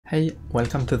Hey,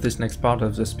 welcome to this next part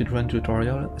of the speedrun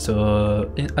tutorial.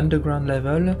 So in underground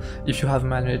level, if you have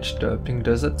managed Pink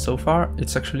Desert so far,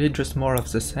 it's actually just more of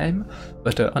the same,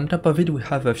 but on top of it we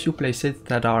have a few places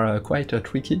that are quite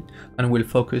tricky, and we'll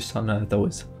focus on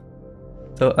those.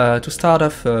 So to start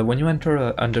off, when you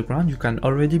enter underground, you can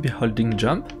already be holding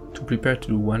jump to prepare to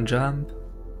do one jump,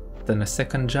 then a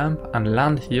second jump and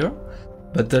land here.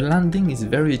 But the landing is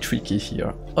very tricky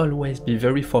here. Always be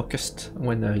very focused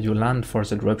when you land for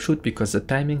the drop shoot, because the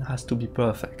timing has to be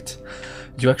perfect.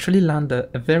 You actually land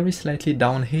very slightly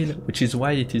downhill, which is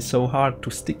why it is so hard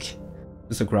to stick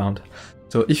to the ground.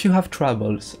 So if you have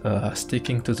troubles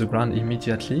sticking to the ground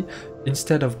immediately,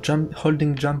 instead of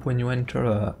holding jump when you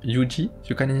enter UG,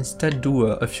 you can instead do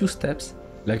a few steps,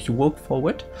 like you walk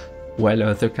forward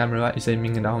while the camera is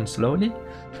aiming down slowly.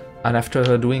 And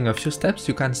after doing a few steps,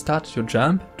 you can start your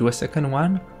jump, do a second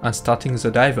one, and starting the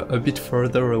dive a bit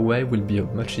further away will be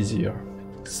much easier.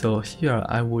 So here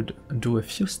I would do a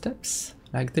few steps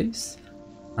like this,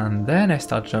 and then I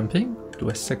start jumping, do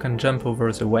a second jump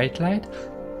over the white light,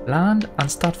 land and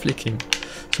start flicking.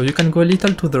 So you can go a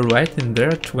little to the right in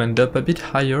there to end up a bit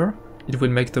higher. It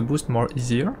will make the boost more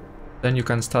easier. Then you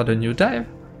can start a new dive,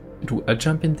 do a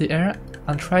jump in the air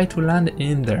and try to land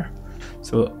in there.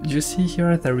 So you see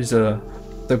here there is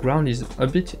the ground is a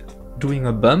bit doing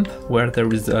a bump where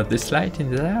there is this light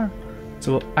in there.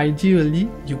 So ideally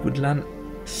you would land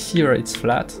here, it's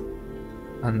flat,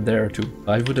 and there too.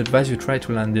 I would advise you try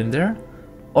to land in there,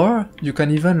 or you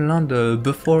can even land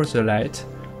before the light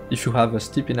if you have a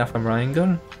steep enough camera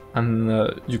angle,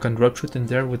 and you can drop shoot in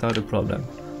there without a problem.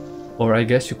 Or I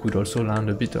guess you could also land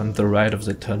a bit on the right of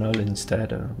the tunnel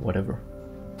instead, whatever.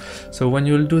 So when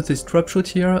you'll do this drop shoot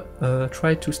here,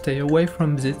 try to stay away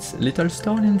from this little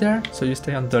stone in there, so you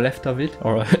stay on the left of it,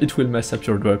 or it will mess up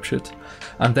your drop shoot.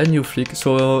 And then you flick,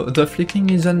 so the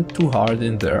flicking isn't too hard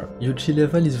in there. UG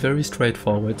level is very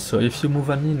straightforward, so if you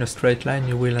move only in a straight line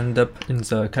you will end up in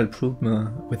the Kelp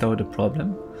room without a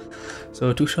problem.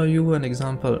 So to show you an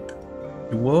example,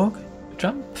 you walk,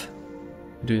 jump,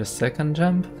 do your second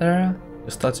jump there, you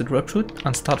start the drop shoot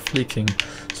and start flicking.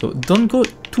 So don't go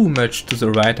too much to the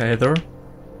right either,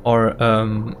 or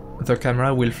the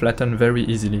camera will flatten very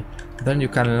easily. Then you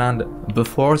can land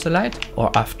before the light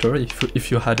or after if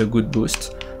you had a good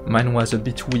boost. Mine was a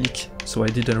bit weak, so I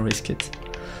didn't risk it.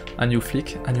 And you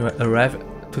flick and you arrive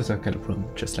to the Kelp room,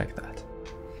 just like that.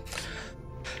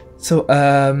 So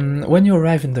when you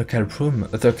arrive in the Kelp room,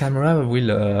 the camera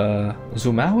will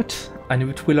zoom out and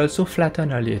it will also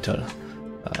flatten a little.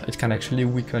 It can actually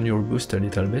weaken your boost a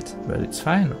little bit, but it's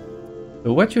fine.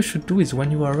 So what you should do is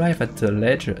when you arrive at the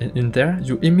ledge in there,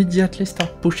 you immediately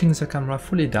start pushing the camera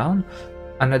fully down,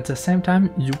 and at the same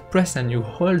time you press and you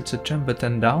hold the jump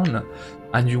button down,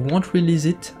 and you won't release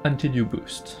it until you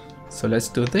boost. So let's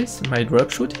do this. My drop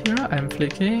shoot here, I'm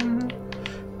flicking,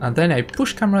 and then I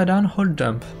push camera down, hold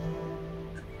jump.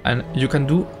 And you can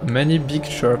do many big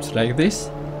chirps like this.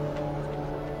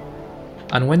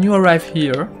 And when you arrive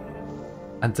here,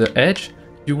 at the edge,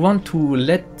 you want to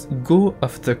let go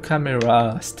of the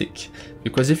camera stick,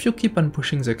 because if you keep on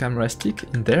pushing the camera stick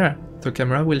in there, the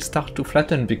camera will start to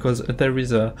flatten because there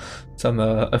is a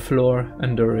floor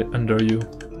under you.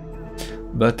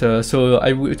 But so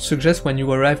I would suggest when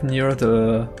you arrive near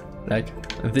the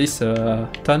this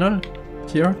tunnel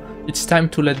here, it's time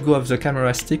to let go of the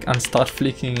camera stick and start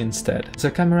flicking instead.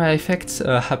 The camera effect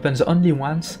happens only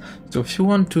once, so if you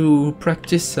want to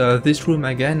practice this room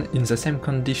again in the same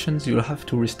conditions, you'll have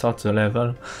to restart the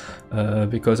level,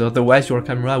 because otherwise your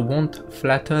camera won't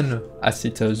flatten as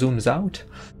it zooms out,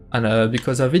 and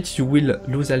because of it you will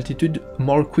lose altitude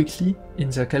more quickly in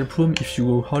the Kelp room if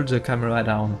you hold the camera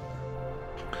down.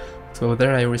 So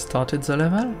there I restarted the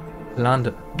level,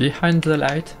 land behind the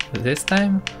light this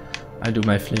time. I do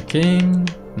my flicking,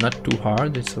 not too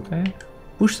hard, it's okay.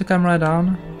 Push the camera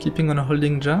down, keeping on a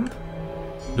holding jump,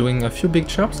 doing a few big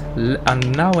chirps,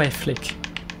 and now I flick.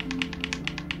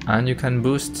 And you can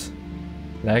boost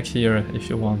like here if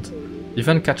you want.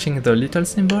 Even catching the little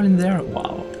symbol in there,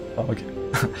 wow, okay.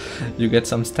 You get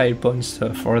some style points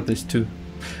for this too.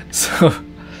 So,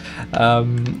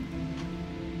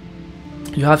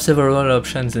 you have several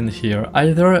options in here.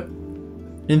 Either,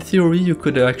 in theory, you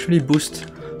could actually boost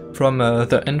from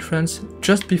the entrance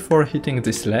just before hitting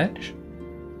this ledge.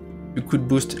 You could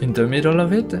boost in the middle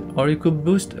of it, or you could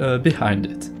boost behind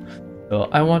it. So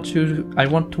I want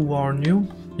to warn you,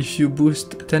 if you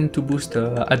tend to boost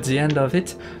at the end of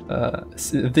it,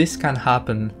 this can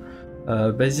happen.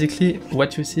 Basically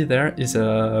what you see there is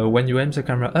when you aim the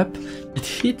camera up, it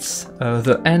hits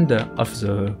the end of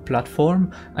the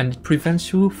platform and it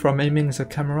prevents you from aiming the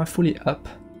camera fully up.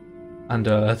 and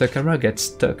the camera gets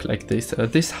stuck like this.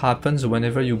 This happens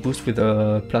whenever you boost with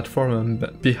a platform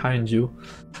behind you,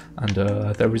 and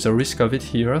there is a risk of it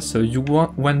here. So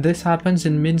when this happens,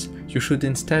 it means you should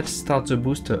instead start the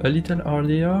boost a little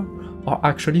earlier, or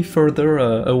actually further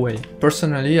away.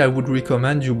 Personally, I would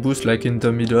recommend you boost like in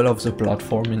the middle of the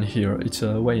platform in here. It's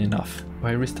way enough.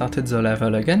 I restarted the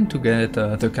level again to get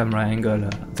the camera angle,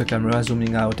 the camera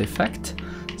zooming out effect.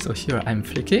 So here I'm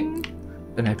flicking,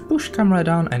 then I push camera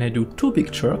down and I do 2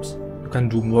 big chirps. You can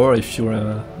do more if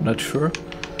you're not sure.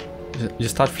 You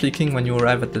start flicking when you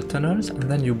arrive at the tunnels, and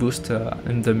then you boost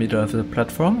in the middle of the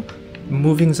platform,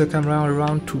 moving the camera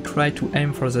around to try to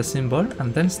aim for the symbol,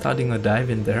 and then starting a dive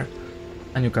in there.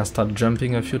 And you can start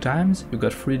jumping a few times. You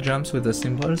got 3 jumps with the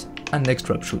symbols, and next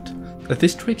drop shoot.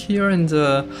 This trick here in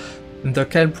the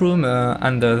kelp room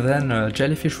and then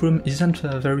jellyfish room isn't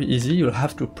very easy. You'll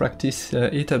have to practice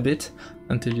it a bit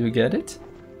until you get it.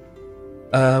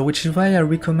 Which is why I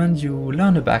recommend you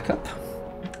learn a backup.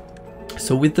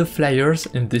 So with the flyers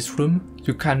in this room,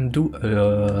 you can do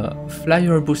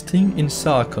flyer boosting in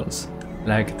circles,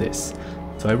 like this.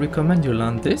 So I recommend you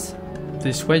learn this.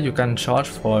 This way you can charge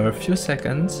for a few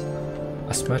seconds,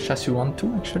 as much as you want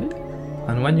to actually.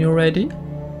 And when you're ready,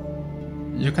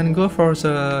 you can go for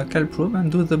the kelp room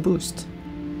and do the boost,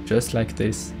 just like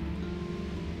this.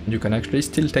 You can actually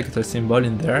still take the symbol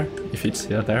in there, if it's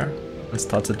here there, and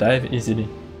start the dive easily.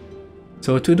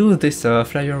 So to do this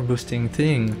flyer boosting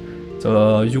thing,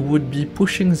 so you would be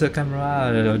pushing the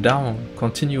camera down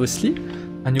continuously,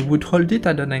 and you would hold it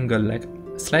at an angle, like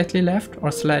slightly left or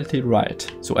slightly right.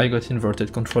 So I got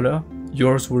inverted controller,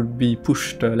 yours would be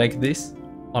pushed like this,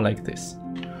 or like this.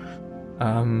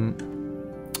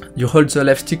 You hold the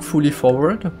left stick fully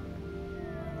forward,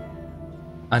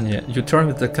 and yeah, you turn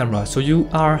with the camera. So you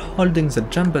are holding the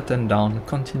jump button down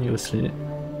continuously,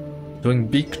 doing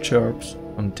big chirps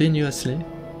continuously.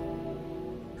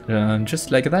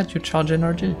 Just like that you charge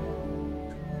energy.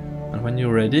 And when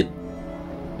you're ready,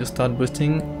 you start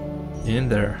boosting in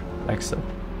there, like so.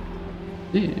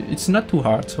 It's not too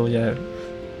hard, so yeah,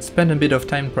 spend a bit of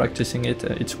time practicing it,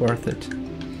 it's worth it.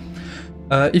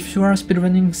 If you are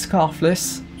speedrunning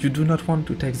scarfless, you do not want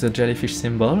to take the jellyfish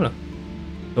symbol.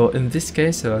 So in this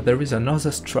case there is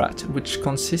another strat, which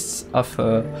consists of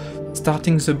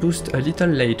starting the boost a little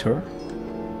later.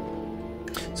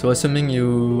 So assuming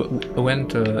you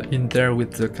went in there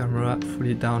with the camera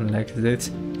fully down like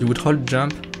this, you would hold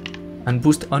jump and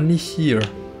boost only here.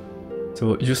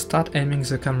 So you start aiming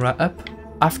the camera up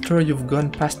after you've gone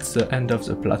past the end of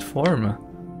the platform.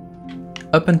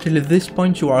 Up until this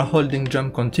point you are holding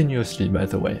jump continuously, by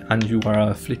the way, and you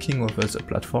are flicking over the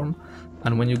platform.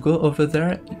 And when you go over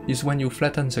there is when you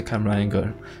flatten the camera angle.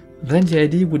 Then the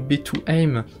idea would be to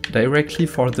aim directly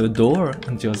for the door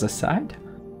on the other side,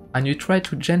 and you try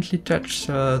to gently touch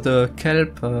the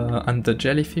kelp and the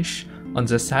jellyfish on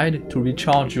the side to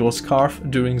recharge your scarf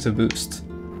during the boost.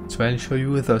 So I'll show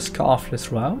you the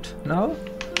scarfless route now.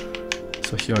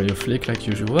 So here you flick like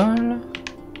usual,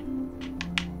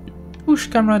 you push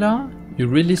camera down, you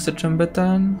release the jump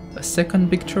button, a second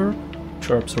big chirp,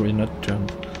 sorry, not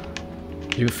jump.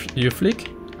 You flick,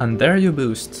 and there you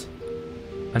boost.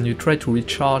 And you try to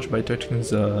recharge by touching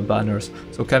the banners.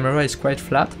 So camera is quite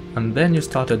flat, and then you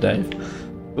start a dive.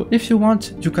 So if you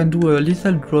want, you can do a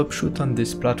little drop shoot on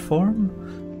this platform,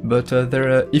 but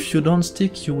if you don't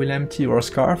stick, you will empty your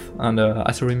scarf, and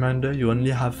as a reminder, you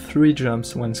only have 3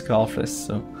 jumps when scarfless,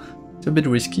 so it's a bit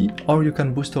risky. Or you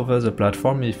can boost over the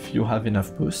platform if you have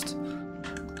enough boost,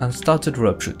 and start a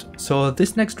drop shoot. So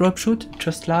this next drop shoot,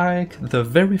 just like the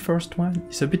very first one,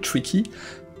 is a bit tricky.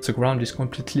 The ground is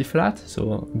completely flat,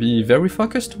 so be very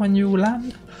focused when you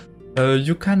land.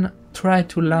 You can try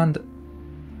to land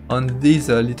on these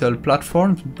little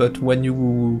platforms, but when you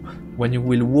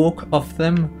will walk off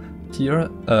them here,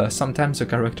 sometimes the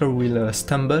character will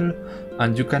stumble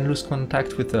and you can lose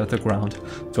contact with the ground.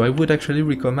 So I would actually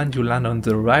recommend you land on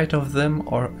the right of them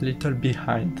or a little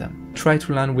behind them. Try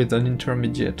to land with an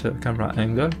intermediate camera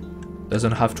angle.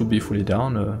 Doesn't have to be fully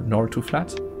down nor too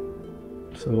flat.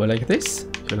 So like this,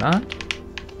 you land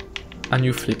and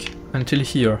you flick until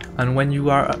here, and when you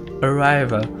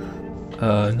arrive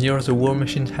near the war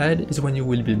machine's head is when you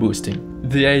will be boosting.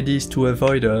 The idea is to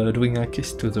avoid doing a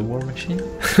kiss to the war machine,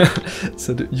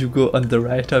 so that you go on the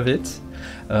right of it.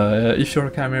 If your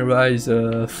camera is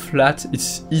flat,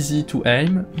 it's easy to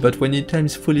aim, but when it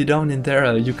aims fully down in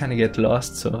there, you can get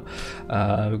lost, so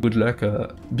good luck.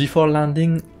 Before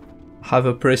landing, have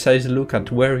a precise look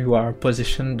at where you are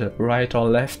positioned, right or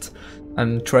left,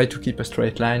 and try to keep a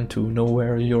straight line to know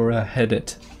where you're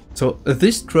headed. So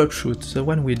this drop shoot, the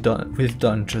one we've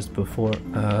done just before,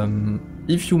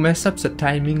 if you mess up the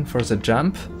timing for the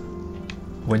jump,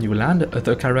 when you land,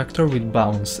 the character will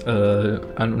bounce,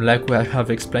 and like I have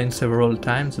explained several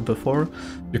times before,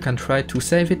 you can try to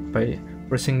save it by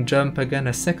pressing jump again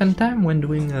a second time when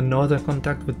doing another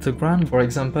contact with the ground. For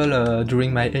example,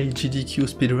 during my AGDQ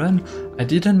speedrun, I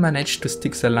didn't manage to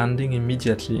stick the landing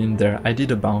immediately in there, I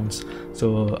did a bounce,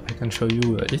 so I can show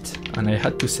you it, and I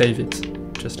had to save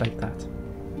it, just like that.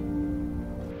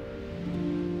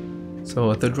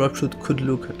 So the drop shoot could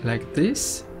look like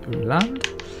this: you land,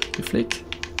 you flick,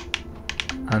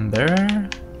 and there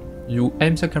you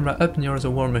aim the camera up near the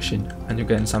war machine, and you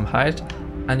gain some height,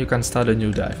 and you can start a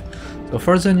new dive. So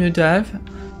for the new dive,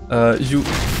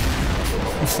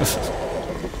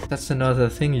 that's another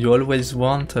thing, you always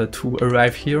want to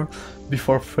arrive here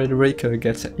before Frederick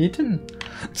gets eaten.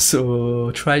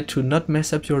 So try to not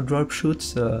mess up your drop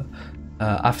shoots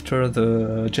after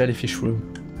the jellyfish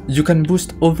room. You can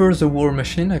boost over the war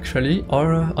machine actually,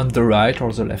 or on the right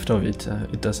or the left of it,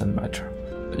 it doesn't matter.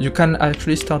 You can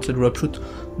actually start the drop shoot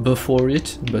before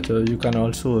it, but you can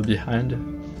also behind.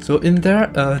 So in there,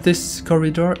 this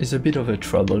corridor is a bit of a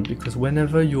trouble, because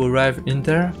whenever you arrive in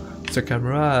there, the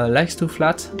camera likes to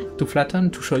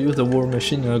flatten to show you the war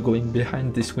machine going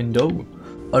behind this window.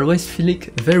 Always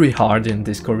flick very hard in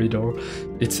this corridor.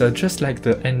 It's just like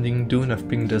the ending dune of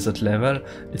Pink Desert level.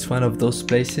 It's one of those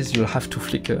places you'll have to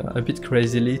flick a bit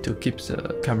crazily to keep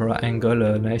the camera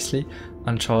angle nicely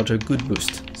and charge a good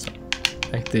boost. So,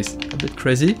 like this, a bit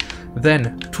crazy.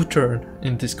 Then, to turn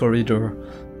in this corridor,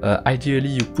 ideally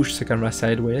you push the camera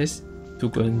sideways to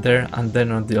go in there and then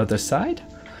on the other side.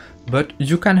 But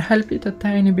you can help it a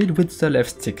tiny bit with the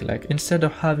left stick, like instead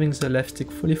of having the left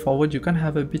stick fully forward, you can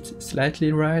have a bit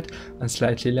slightly right and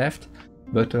slightly left.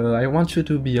 But I want you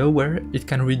to be aware, it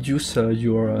can reduce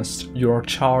your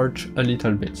charge a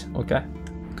little bit, okay?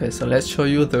 Okay, so let's show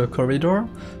you the corridor.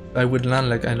 I would land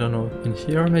like, I don't know, in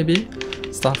here maybe,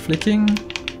 start flicking,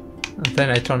 and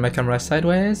then I turn my camera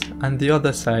sideways and the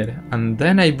other side, and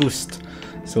then I boost.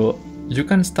 So you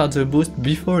can start the boost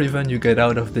before even you get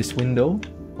out of this window,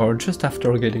 or just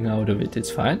after getting out of it, it's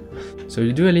fine. So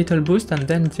you do a little boost, and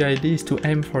then the idea is to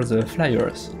aim for the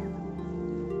flyers.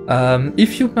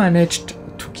 If you managed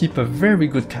to keep a very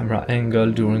good camera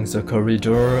angle during the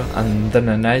corridor and then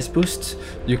a nice boost,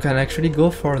 you can actually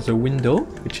go for the window,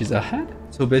 which is ahead.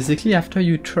 So basically after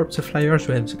you chirp the flyers,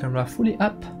 you aim the camera fully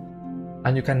up,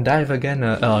 and you can dive again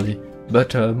early.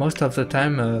 But most of the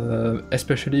time,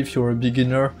 especially if you're a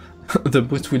beginner, the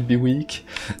boost will be weak,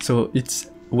 so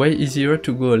it's way easier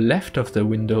to go left of the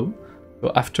window.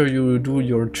 So after you do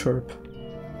your chirp,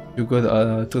 you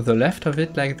go to the left of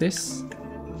it like this,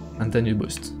 and then you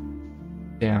boost.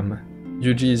 Damn,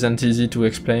 UG isn't easy to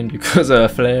explain because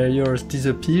flyers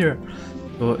disappear.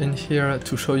 So in here,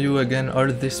 to show you again all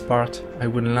this part, I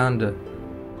would land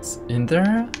in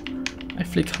there, I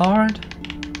flick hard,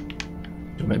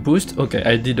 do my boost. Okay,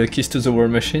 I did a kiss to the war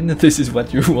machine, this is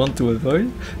what you want to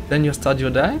avoid. Then you start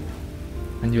your dive,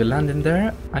 and you land in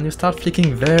there, and you start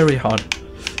flicking very hard.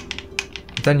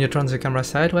 Then you turn the camera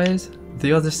sideways,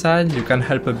 the other side, you can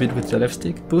help a bit with the left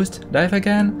stick, boost, dive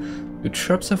again, you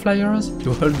chirp the flyers,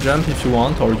 you hold jump if you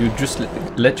want, or you just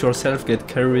let yourself get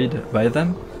carried by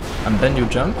them, and then you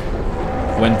jump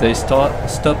when they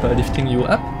stop lifting you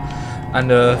up.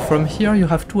 And from here you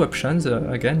have two options,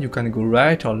 again you can go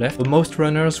right or left. Most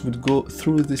runners would go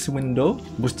through this window,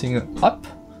 boosting up,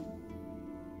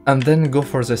 and then go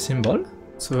for the symbol.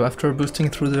 So after boosting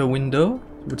through the window,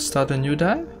 you would start a new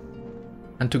dive,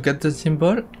 and to get the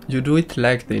symbol, you do it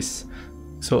like this.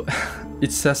 So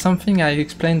it's something I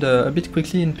explained a bit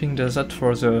quickly in Pink Desert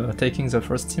for taking the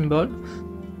first symbol.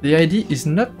 The idea is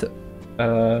not,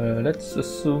 let's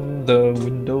assume the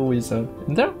window is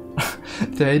in there.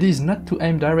 The idea is not to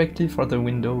aim directly for the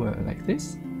window like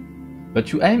this,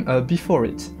 but you aim before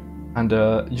it. And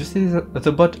you see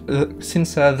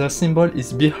since the symbol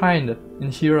is behind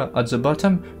in here at the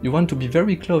bottom, you want to be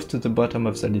very close to the bottom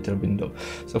of the little window.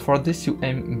 So for this you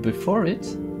aim before it,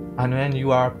 and when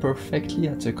you are perfectly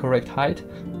at the correct height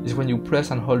is when you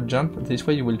press and hold jump. This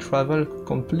way you will travel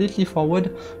completely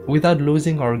forward without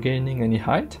losing or gaining any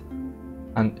height,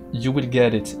 and you will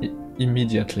get it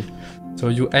immediately. So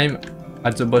you aim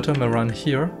at the bottom around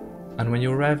here, and when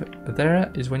you arrive there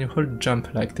is when you hold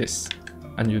jump like this,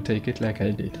 and you take it like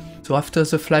I did. So after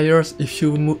the flyers, if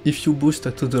you boost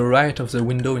to the right of the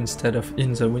window instead of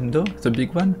in the window, the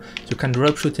big one, you can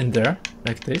drop shoot in there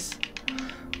like this.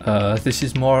 This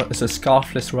is more the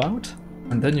scarfless route,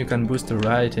 and then you can boost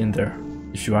right in there.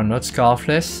 If you are not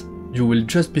scarfless, you will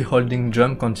just be holding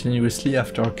jump continuously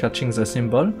after catching the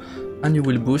symbol, and you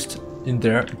will boost in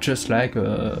there just like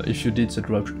if you did the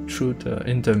drop shoot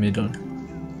in the middle.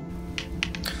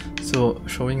 So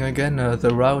showing again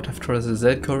the route after the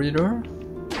Z corridor.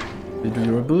 You do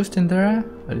your boost in there,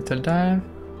 a little dive.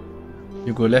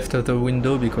 You go left of the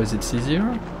window because it's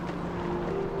easier.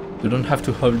 You don't have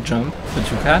to hold jump,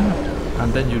 but you can.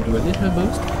 And then you do a little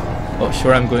boost. Oh,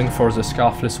 sure, I'm going for the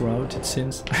scarfless route, it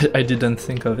seems. I didn't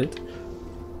think of it.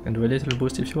 You can do a little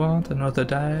boost if you want, another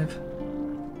dive.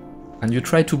 And you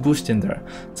try to boost in there.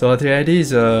 So the idea is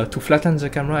to flatten the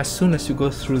camera as soon as you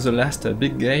go through the last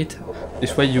big gate.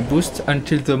 This way you boost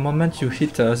until the moment you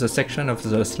hit the section of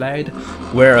the slide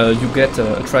where you get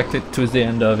attracted to the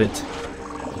end of it.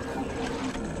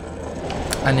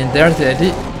 And in there the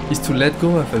idea is to let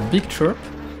go of a big chirp,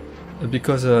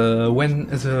 because when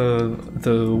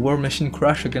the war machine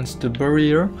crash against the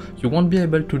barrier, you won't be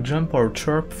able to jump or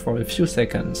chirp for a few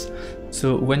seconds.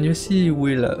 So when you see you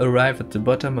will arrive at the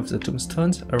bottom of the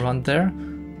tombstones, around there,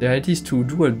 the idea is to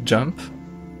do a jump,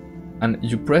 and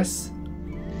you press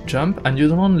jump and you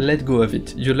don't let go of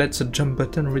it. You let the jump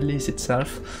button release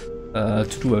itself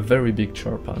to do a very big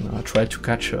chirp and try to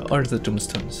catch all the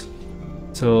tombstones.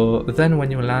 So then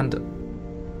when you land,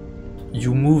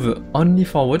 you move only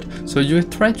forward, so you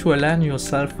try to align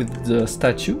yourself with the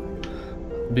statue,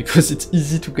 because it's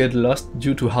easy to get lost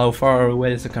due to how far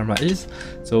away the camera is.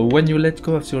 So when you let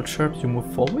go of your chirp, you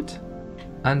move forward,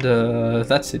 and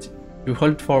that's it. You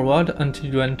hold forward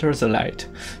until you enter the light.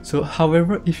 So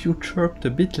however, if you chirped a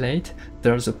bit late,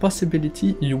 there's a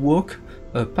possibility you walk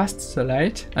past the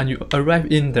light and you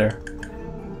arrive in there.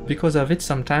 Because of it,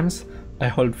 sometimes I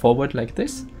hold forward like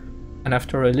this, and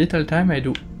after a little time I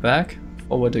do back,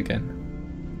 forward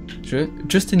again.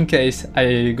 Just in case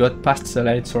I got past the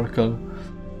light circle,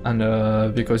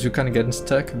 and because you can get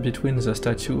stuck between the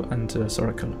statue and the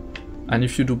circle. And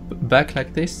if you do back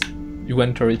like this, you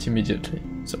enter it immediately.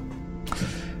 So,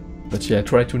 but yeah,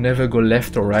 try to never go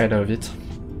left or right of it.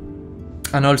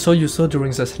 And also you saw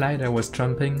during the slide I was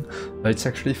jumping, but it's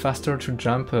actually faster to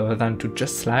jump than to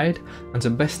just slide, and the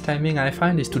best timing I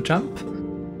find is to jump,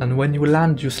 and when you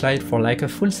land you slide for like a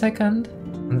full second,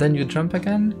 and then you jump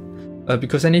again,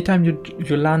 because anytime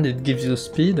you land it gives you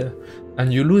speed,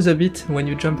 and you lose a bit when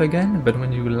you jump again, but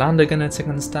when you land again a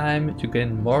second time you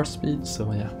gain more speed, so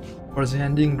yeah. For the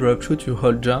ending drop shoot you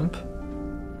hold jump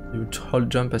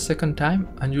a second time,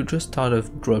 and you just start a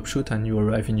drop shoot and you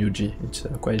arrive in UG, it's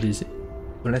quite easy.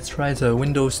 So let's try the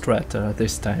window strat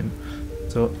this time.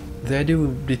 So the idea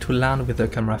would be to land with the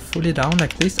camera fully down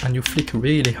like this, and you flick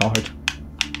really hard.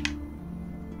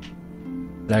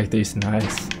 Like this,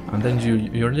 nice. And then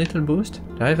your little boost,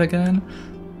 dive again,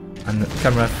 and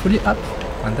camera fully up,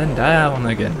 and then down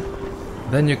again.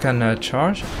 Then you can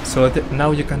charge, so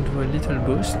now you can do a little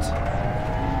boost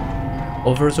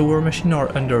over the war machine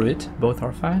or under it, both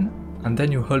are fine. And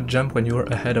then you hold jump when you're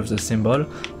ahead of the symbol,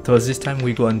 so this time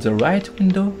we go on the right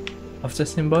window of the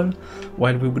symbol,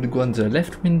 while we would go on the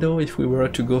left window if we were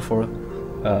to go for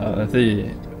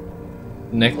the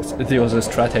other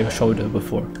strat I showed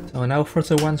before. So now for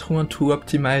the ones who want to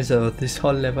optimize this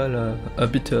whole level a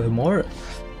bit more,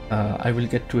 I will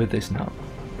get to this now.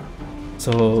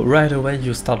 So right away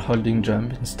you start holding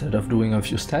jump instead of doing a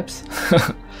few steps.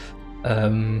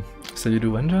 So you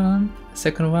do one jump,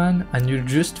 second one, and you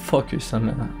just focus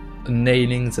on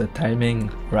nailing the timing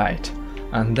right.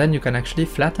 And then you can actually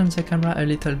flatten the camera a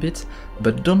little bit,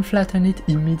 but don't flatten it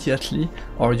immediately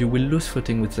or you will lose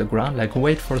footing with the ground. Like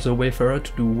wait for the wayfarer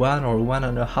to do 1 or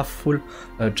 1.5 full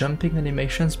jumping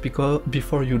animations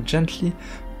before you gently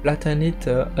flatten it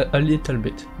a little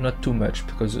bit, not too much,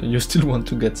 because you still want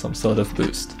to get some sort of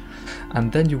boost.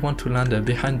 And then you want to land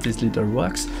behind these little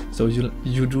rocks, so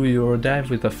you do your dive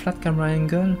with a flat camera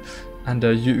angle, and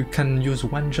you can use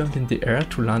one jump in the air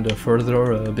to land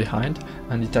further behind,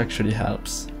 and it actually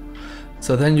helps.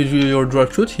 So then you do your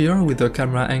drop shoot here with a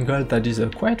camera angle that is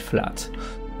quite flat.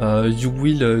 You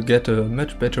will get a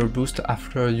much better boost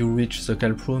after you reach the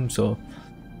Kelp room, so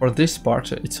for this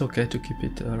part it's okay to keep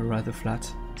it rather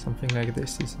flat. Something like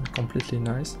this is completely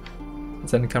nice.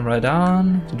 Then camera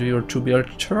down, do your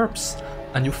 2BL chirps,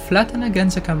 and you flatten again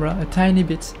the camera a tiny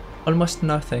bit, almost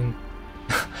nothing.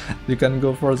 You can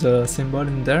go for the symbol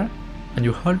in there, and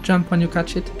you hold jump when you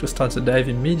catch it to start the dive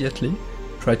immediately.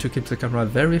 Try to keep the camera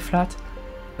very flat.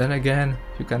 Then again,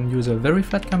 you can use a very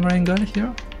flat camera angle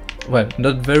here. Well,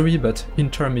 not very, but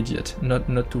intermediate, not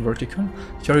too vertical.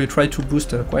 Here you try to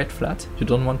boost quite flat, you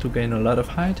don't want to gain a lot of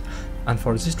height. And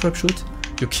for this drop shoot,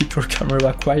 you keep your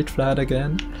camera quite flat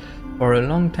again. For a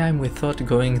long time we thought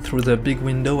going through the big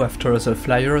window after the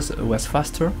flyers was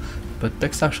faster, but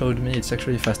Texar showed me it's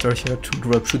actually faster here to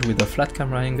drop shoot with a flat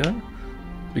camera angle,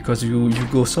 because you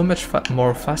go so much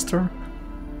more faster,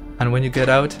 and when you get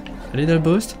out, a little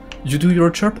boost, you do your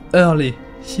chirp early,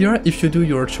 here, if you do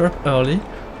your chirp early,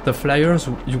 the flyers,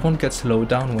 you won't get slowed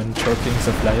down when chirping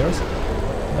the flyers.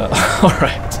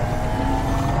 Alright.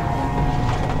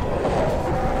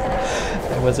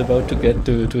 I was about to get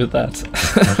to that.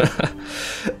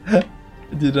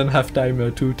 Didn't have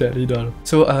time to tell it all.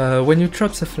 So when you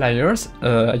chirp the flyers,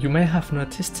 you may have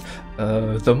noticed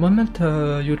the moment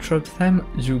you chirp them,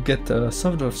 you get a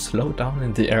sort of slowdown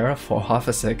in the air for half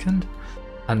a second.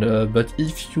 And but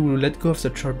if you let go of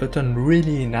the chirp button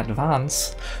really in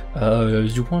advance,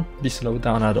 you won't be slowed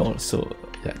down at all. So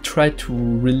yeah, try to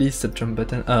release the jump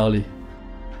button early.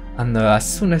 And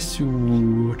as soon as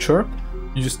you chirp,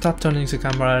 you start turning the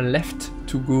camera left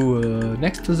to go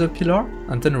next to the pillar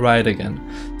and then right again.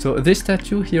 So this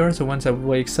statue here, the one that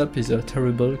wakes up, is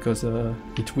terrible because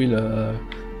it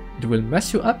will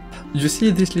mess you up. You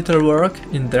see this little work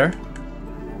in there?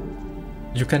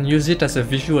 You can use it as a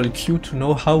visual cue to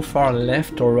know how far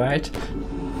left or right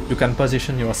you can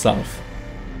position yourself.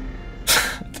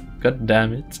 God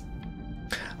damn it.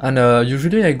 And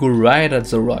usually I go right at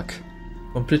the rock,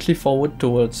 completely forward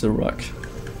towards the rock.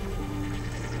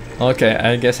 Okay,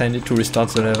 I guess I need to restart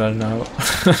the level now.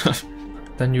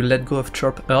 Then you let go of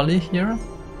chirp early here.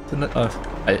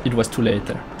 It was too late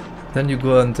there. Then you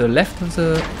go on the left of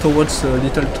towards the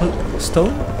little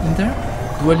stone in there.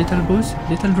 Do a little boost,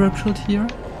 little drop shoot here.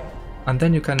 And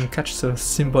then you can catch the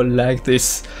symbol like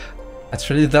this.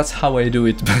 Actually, that's how I do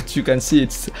it, but you can see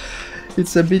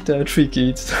it's a bit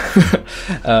tricky.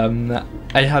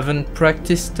 I haven't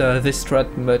practiced this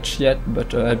strat much yet,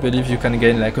 but I believe you can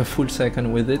gain like a full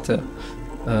second with it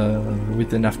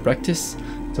with enough practice.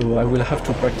 So I will have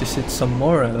to practice it some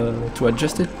more to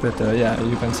adjust it, but yeah,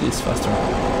 you can see it's faster.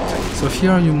 So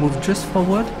here you move just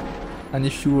forward, and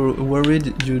if you're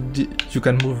worried, you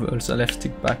can move also left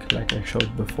stick back like I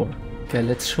showed before. Okay,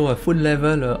 let's show a full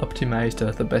level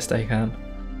optimized the best I can.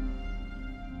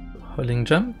 Holding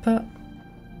jump.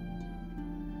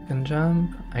 Can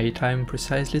jump, I time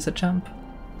precisely the jump,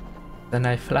 then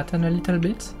I flatten a little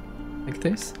bit, like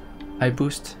this, I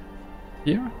boost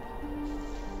here,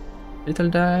 little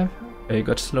dive, I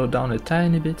got slowed down a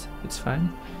tiny bit, it's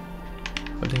fine,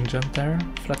 holding jump there,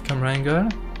 flat camera angle,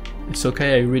 it's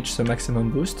okay, I reach the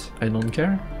maximum boost, I don't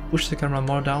care, push the camera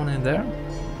more down in there,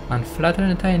 and flatten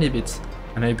a tiny bit,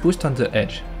 and I boost on the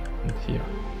edge, here.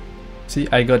 See,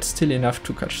 I got still enough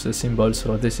to catch the symbol,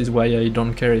 so this is why I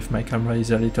don't care if my camera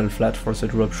is a little flat for the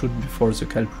drop shoot before the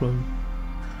kelp room.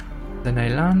 Then I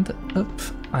land up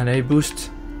and I boost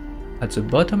at the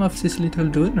bottom of this little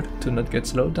dune to not get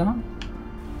slowed down.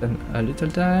 Then a little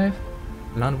dive,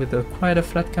 land with quite a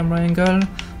flat camera angle,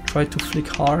 try to flick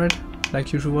hard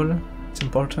like usual, it's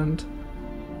important.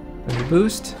 Then you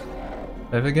boost,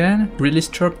 dive again, release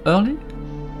chirp early.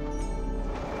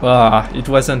 Ah, it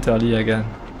wasn't early again.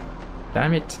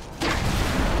 Damn it.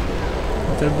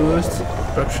 Little boost,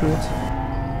 drop shoot.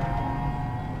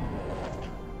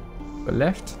 Go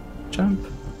left, jump,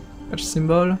 catch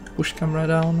symbol, push camera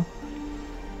down.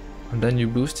 And then you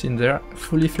boost in there,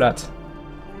 fully flat.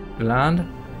 You land,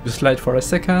 you slide for a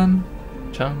second,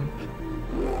 jump.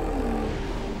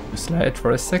 You slide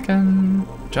for a second,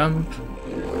 jump.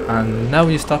 And now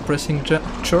you start pressing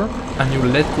chirp and you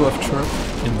let go of chirp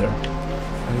in there.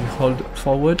 And you hold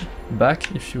forward,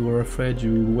 back if you were afraid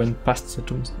you went past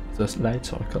the light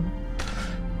circle.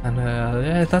 And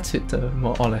yeah, that's it,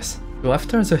 more or less. So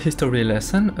after the history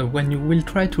lesson, when you will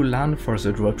try to land for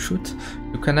the drop shoot,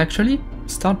 you can actually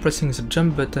start pressing the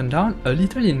jump button down a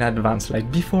little in advance, like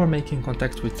before making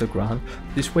contact with the ground.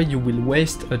 This way you will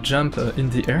waste a jump in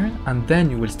the air and then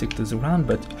you will stick to the ground,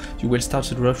 but you will start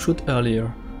the drop shoot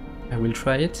earlier. I will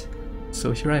try it.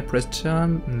 So here I press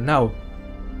jump, now.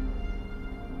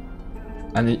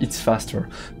 And it's faster,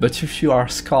 but if you are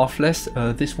scarfless,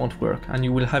 this won't work, and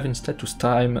you will have instead to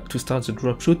start the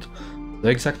drop shoot the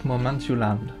exact moment you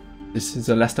land. This is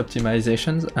the last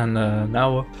optimizations, and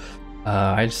now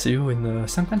I'll see you in the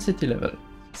Sunken City level.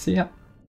 See ya!